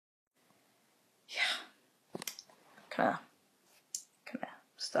kind of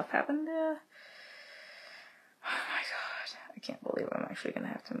stuff happened. Oh my god, I can't believe I'm actually gonna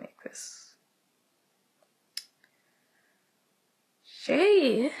have to make this.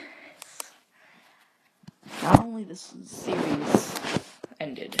 Shay, not only this series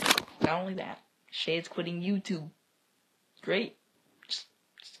ended, not only that, Shay's quitting YouTube. Great. Just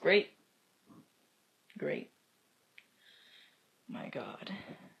great. Great. My god.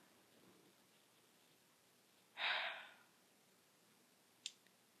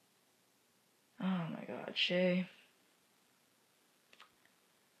 Oh my god, Shay.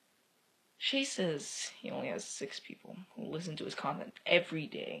 Shay says he only has 6 people who listen to his content every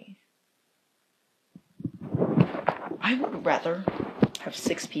day. I would rather have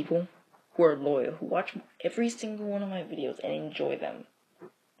 6 people who are loyal, who watch every single one of my videos and enjoy them,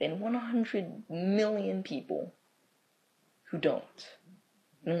 than 100 million people who don't,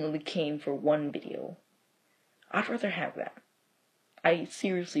 and only came for one video. I'd rather have that. I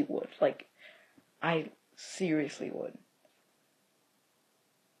seriously would. I seriously would.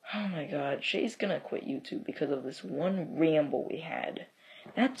 Oh my god, Shay's gonna quit YouTube because of this one ramble we had.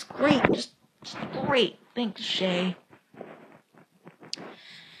 That's great, just great. Thanks, Shay.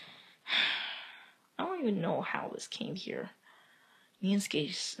 I don't even know how this came here. Me and Shay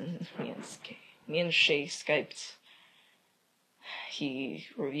Skyped. He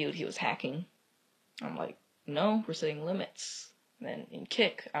revealed he was hacking. I'm like, no, we're setting limits. And then in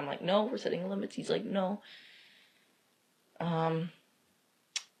Kick, I'm like, no, we're setting limits. He's like, no. I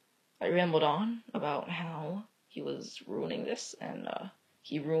rambled on about how he was ruining this, and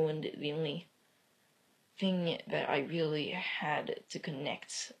he ruined the only thing that I really had to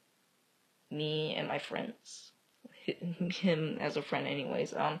connect me and my friends, him as a friend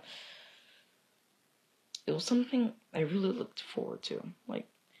anyways. It was something I really looked forward to. Like,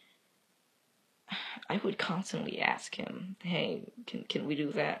 I would constantly ask him, hey, can we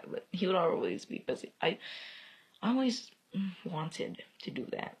do that? But he would always be busy. I always wanted to do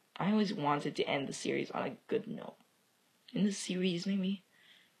that. I always wanted to end the series on a good note. In the series, maybe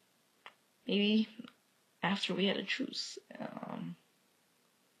after we had a truce.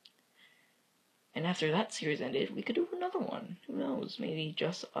 And after that series ended, we could do another one. Who knows? Maybe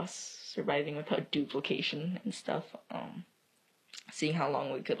just us surviving without duplication and stuff. Seeing how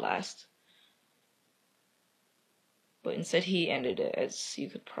long we could last. But instead he ended it, as you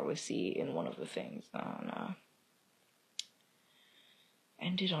could probably see in one of the things,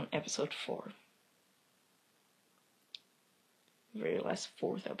 ended on episode 4. The very last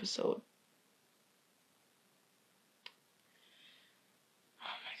 4th episode.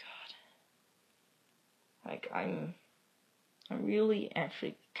 Oh my god. Like, I'm really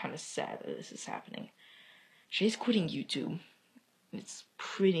actually kind of sad that this is happening. Shay's quitting YouTube. It's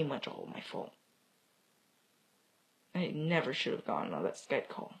pretty much all my fault. I never should have gone on that Skype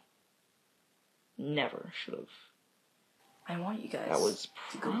call. Never should have. I want you guys that was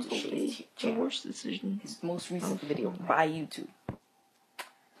probably the worst decision. His most recent video by YouTube.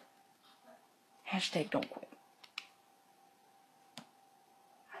 #don't quit.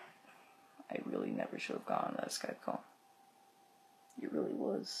 I really never should have gone on that Skype call. It really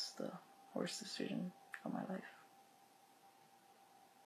was the worst decision of my life.